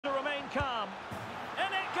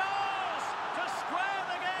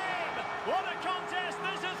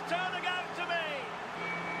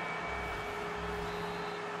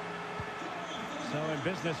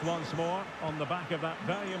business once more on the back of that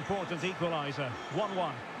very important equaliser.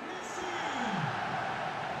 1-1.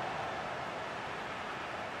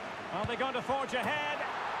 Are they going to forge ahead?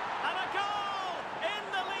 And a goal! In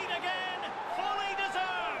the lead again! Fully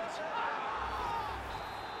deserved!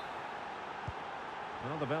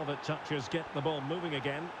 Well, the Velvet Touchers get the ball moving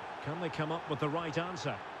again. Can they come up with the right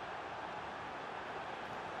answer?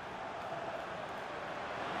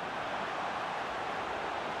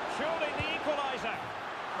 Surely the equaliser.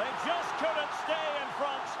 They just couldn't stay in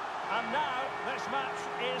front. And now this match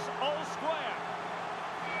is all square.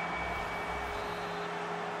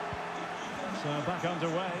 So back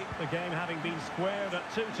underway, the game having been squared at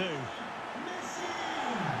 2-2.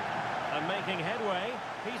 And making headway,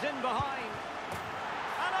 he's in behind.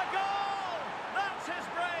 And a goal! That's his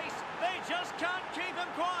brace. They just can't keep him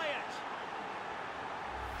quiet.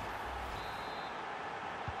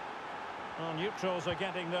 Well, neutrals are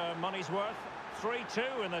getting their money's worth.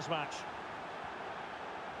 3-2 in this match.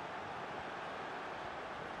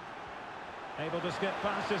 Able to skip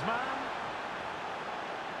past his man.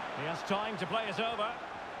 He has time to play it over.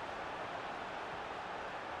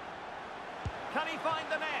 Can he find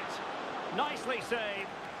the net? Nicely saved.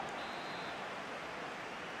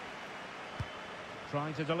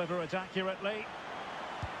 Trying to deliver it accurately.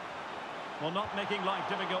 Well, not making life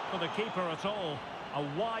difficult for the keeper at all. A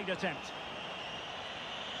wide attempt.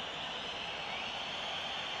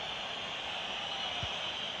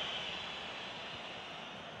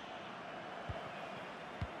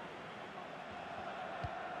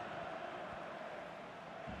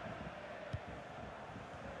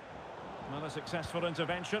 Well, a successful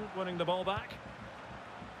intervention, winning the ball back.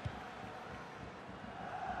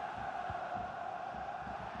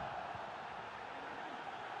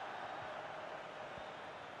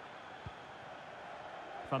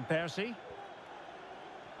 Van Persie.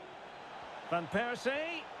 Van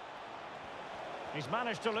Persie. He's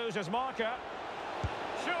managed to lose his marker.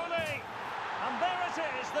 Surely! And there it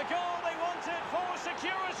is, the goal they wanted for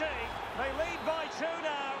security. They lead by 2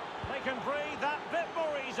 now. They can breathe that bit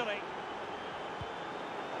more easily.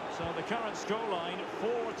 So the current scoreline,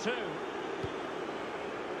 4-2.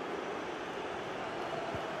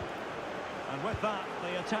 And with that,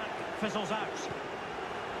 the attack fizzles out.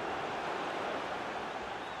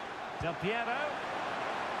 Del Piero.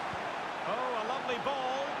 Oh, a lovely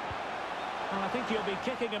ball. And I think he'll be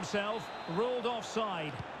kicking himself, ruled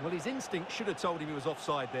offside. Well, his instinct should have told him he was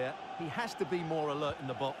offside there. He has to be more alert in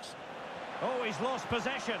the box. Oh, he's lost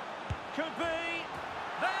possession. Could be.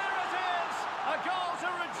 There it is! A goal to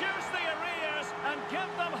reduce the arrears and give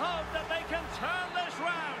them hope that they can turn this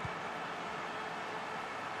round.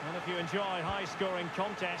 And if you enjoy high-scoring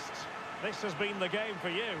contests, this has been the game for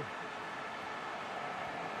you.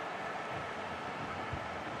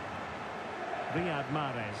 Riyad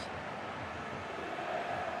Mahrez.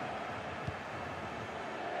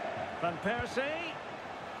 Van Persie.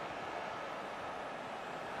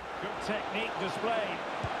 Good technique displayed.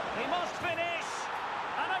 He must finish.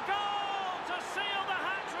 And a goal to seal the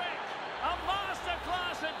hat-trick. A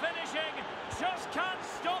masterclass in finishing. Just can't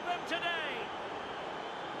stop him today.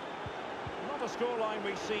 Not a scoreline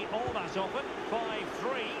we see all that often.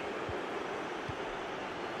 5-3.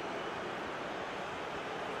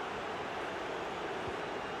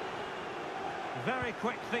 Very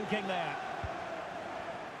quick thinking there.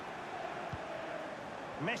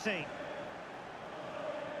 Messi.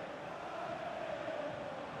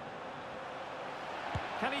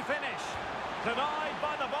 Can he finish? Denied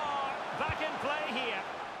by the bar. Back in play here.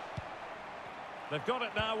 They've got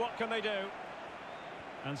it now. What can they do?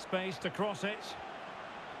 And space to cross it.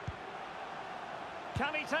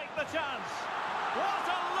 Can he take the chance? What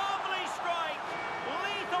a lovely strike!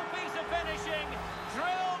 Lethal piece of finishing.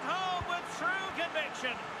 Drilled home with true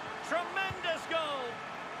conviction. Tremendous goal.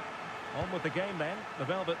 On with the game then. The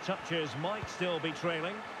Velvet Touchers might still be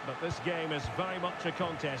trailing, but this game is very much a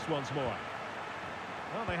contest once more.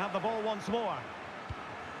 Well, they have the ball once more.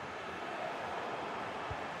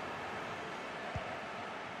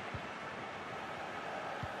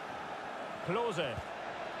 Klose.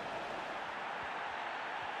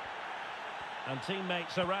 And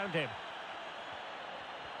teammates around him.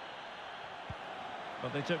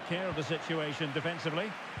 But they took care of the situation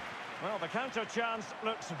defensively. Well, the counter chance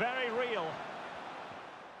looks very real.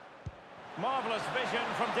 Marvellous vision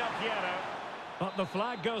from Del Piero. But the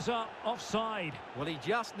flag goes up, offside. Well, he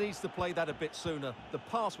just needs to play that a bit sooner. The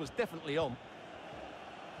pass was definitely on.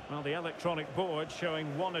 Well, the electronic board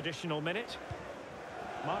showing 1 additional minute.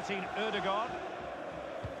 Martin Ødegaard.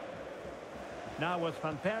 Now with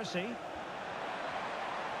Van Persie.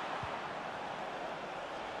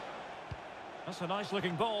 That's a nice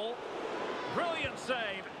looking ball. Brilliant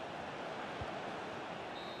save.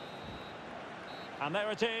 And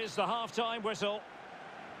there it is, the half-time whistle.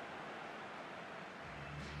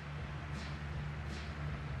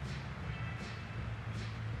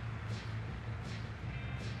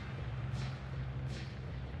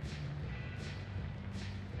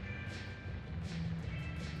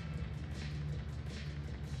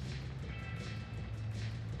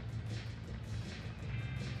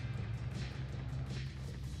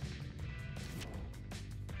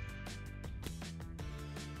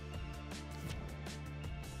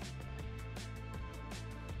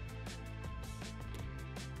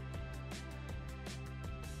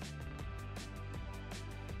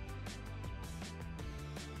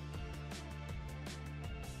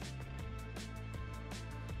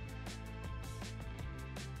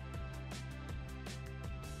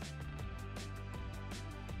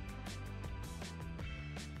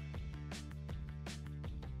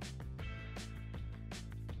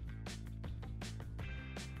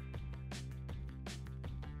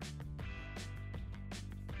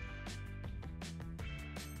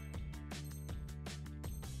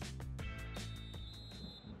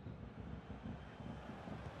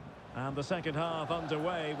 And the second half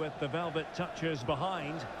underway with the Velvet Touchers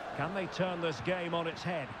behind. Can they turn this game on its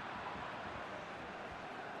head?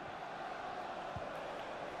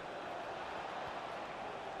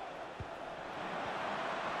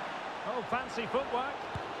 Oh, fancy footwork.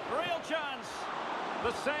 Real chance.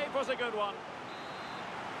 The save was a good one.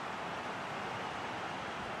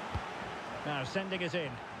 Now sending it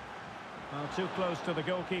in. Well, too close to the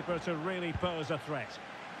goalkeeper to really pose a threat.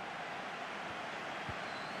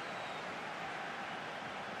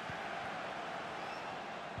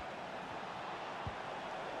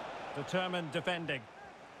 Determined defending.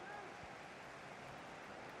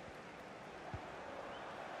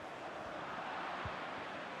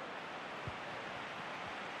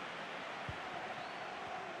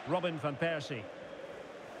 Robin van Persie.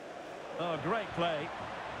 Oh, great play.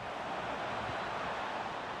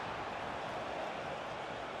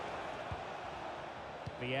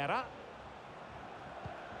 Vieira.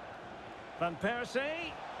 Van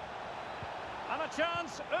Persie. And a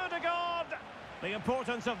chance, Ødegaard. The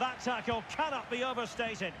importance of that tackle cannot be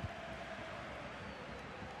overstated.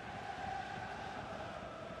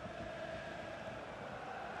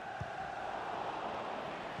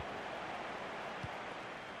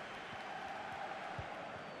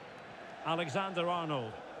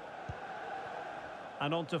 Alexander-Arnold.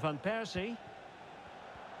 And on to Van Persie.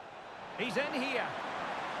 He's in here.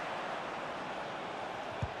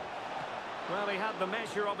 Well, he had the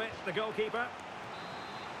measure of it, the goalkeeper.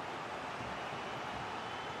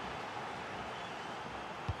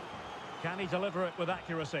 Can he deliver it with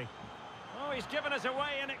accuracy? Oh, he's given us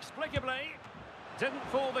away inexplicably. Didn't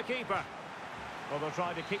fool the keeper. Well, they'll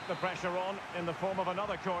try to keep the pressure on in the form of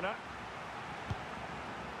another corner.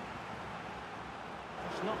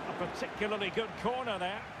 It's not a particularly good corner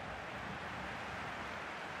there.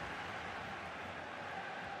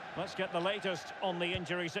 Let's get the latest on the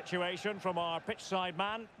injury situation from our pitchside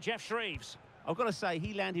man, Jeff Shreeves. I've got to say,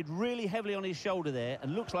 he landed really heavily on his shoulder there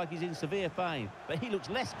and looks like he's in severe pain. But he looks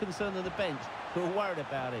less concerned than the bench, who are worried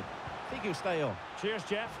about him. I think he'll stay on. Cheers,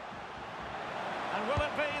 Jeff. And will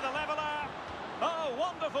it be the leveller? Oh,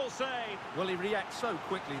 wonderful save. Well, he reacts so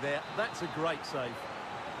quickly there. That's a great save.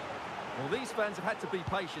 Well, these fans have had to be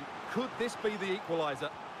patient. Could this be the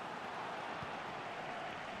equaliser?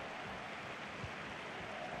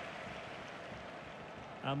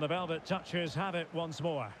 And the Velvet Touchers have it once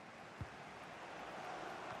more.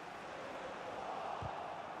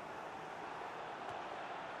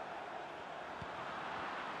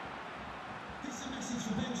 This is a message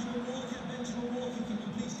for Benjamin Walker. Benjamin Walker, can you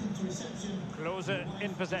please come to reception? Closer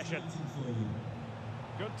in possession.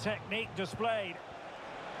 Good technique displayed.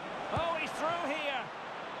 Oh, he's through here.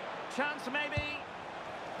 Chance maybe.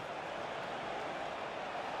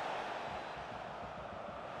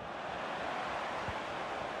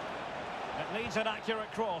 It needs an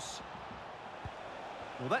accurate cross.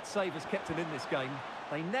 Well, that save has kept him in this game.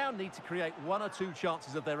 They now need to create one or two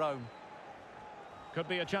chances of their own. Could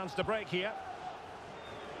be a chance to break here.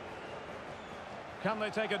 Can they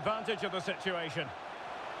take advantage of the situation?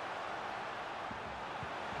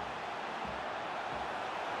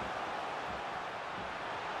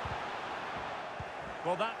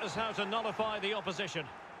 Well, that is how to nullify the opposition.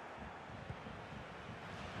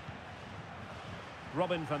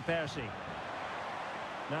 Robin van Persie.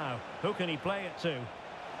 Now, who can he play it to?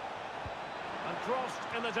 And crossed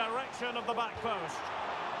in the direction of the back post.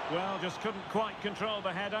 Well, just couldn't quite control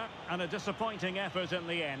the header, and a disappointing effort in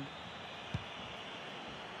the end.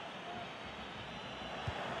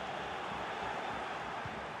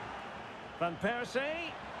 Van Persie,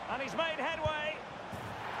 and he's made headway.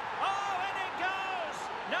 Oh, and it goes!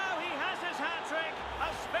 Now he has his hat-trick, a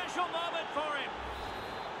special moment for him.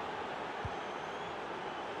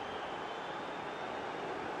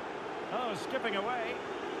 Oh, skipping away.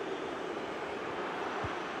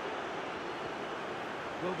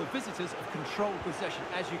 Well, the visitors have controlled possession,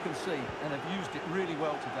 as you can see, and have used it really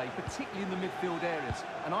well today, particularly in the midfield areas.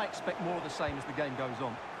 And I expect more of the same as the game goes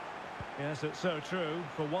on. Yes, it's so true.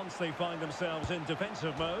 For once they find themselves in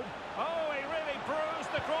defensive mode. Oh, he really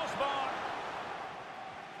bruised the crossbar.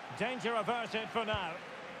 Danger averted for now.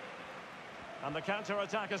 And the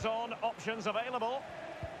counter-attack is on. Options available.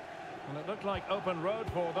 And it looked like open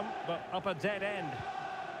road for them, but up a dead end.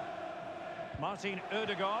 Martin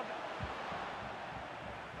Ødegaard.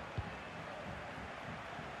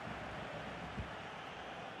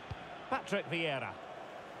 Patrick Vieira.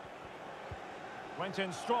 Went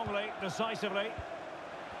in strongly, decisively.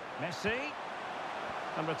 Messi.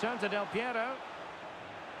 And returned to Del Piero.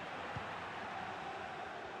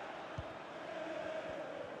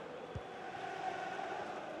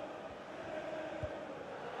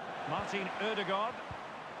 Martin Ødegaard.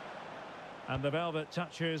 And the Velvet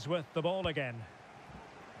touches with the ball again.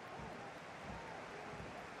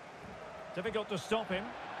 Difficult to stop him.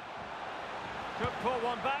 Could pull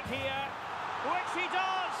one back here, which he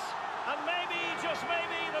does! And maybe, just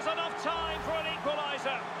maybe, there's enough time for an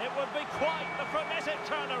equaliser. It would be quite the frenetic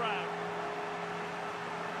turnaround.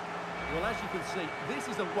 Well, as you can see, this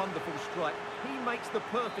is a wonderful strike. He makes the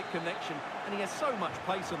perfect connection, and he has so much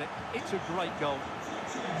pace on it. It's a great goal.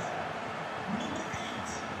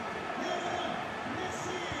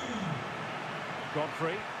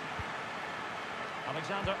 Godfrey.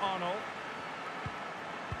 Alexander-Arnold.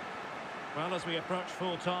 Well, as we approach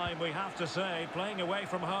full-time, we have to say, playing away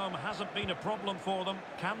from home hasn't been a problem for them.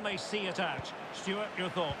 Can they see it out? Stuart, your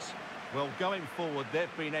thoughts? Well, going forward,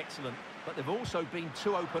 they've been excellent, but they've also been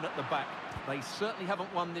too open at the back. They certainly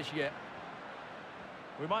haven't won this yet.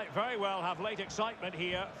 We might very well have late excitement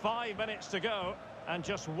here. 5 minutes to go, and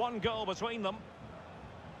just one goal between them.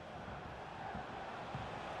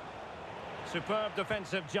 Superb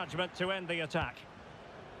defensive judgment to end the attack.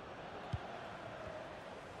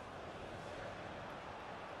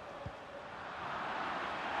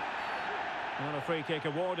 And a free kick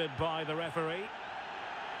awarded by the referee.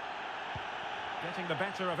 Getting the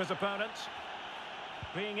better of his opponent.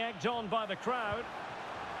 Being egged on by the crowd.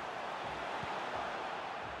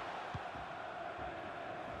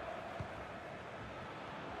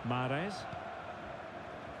 Mahrez.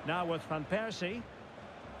 Now with Van Persie.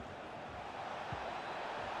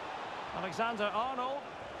 Alexander-Arnold.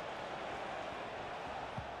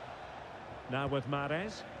 Now with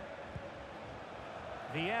Mahrez.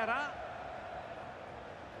 Vieira.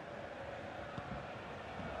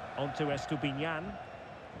 On to Estupiñán.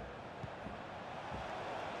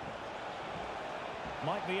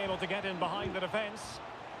 Might be able to get in behind the defence,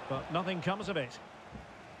 but nothing comes of it.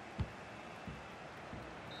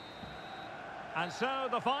 And so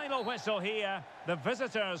the final whistle here. The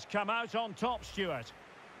visitors come out on top, Stuart.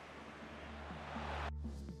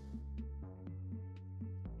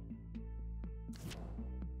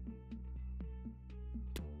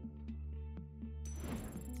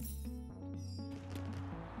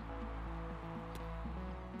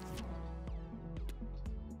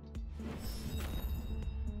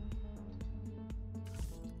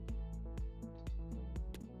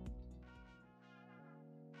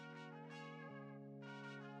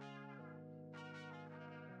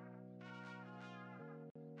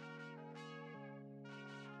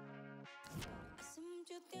 Hace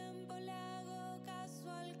mucho tiempo le hago caso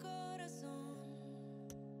al corazón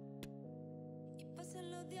y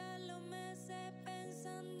pasan los días, los meses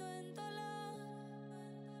pensando en dolor.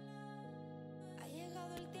 Ha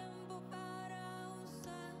llegado el tiempo para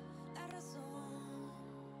usar la razón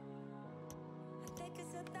antes que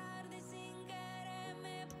sea tarde y sin querer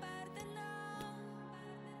me parte no.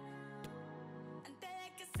 Antes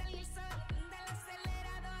de que salga el sol del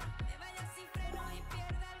acelerador, me vaya sin freno y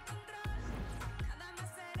pierda el control.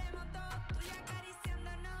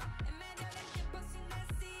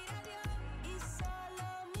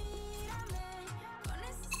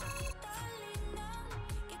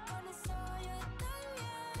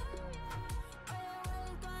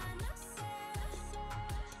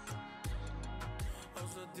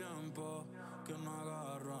 Tiempo que no haga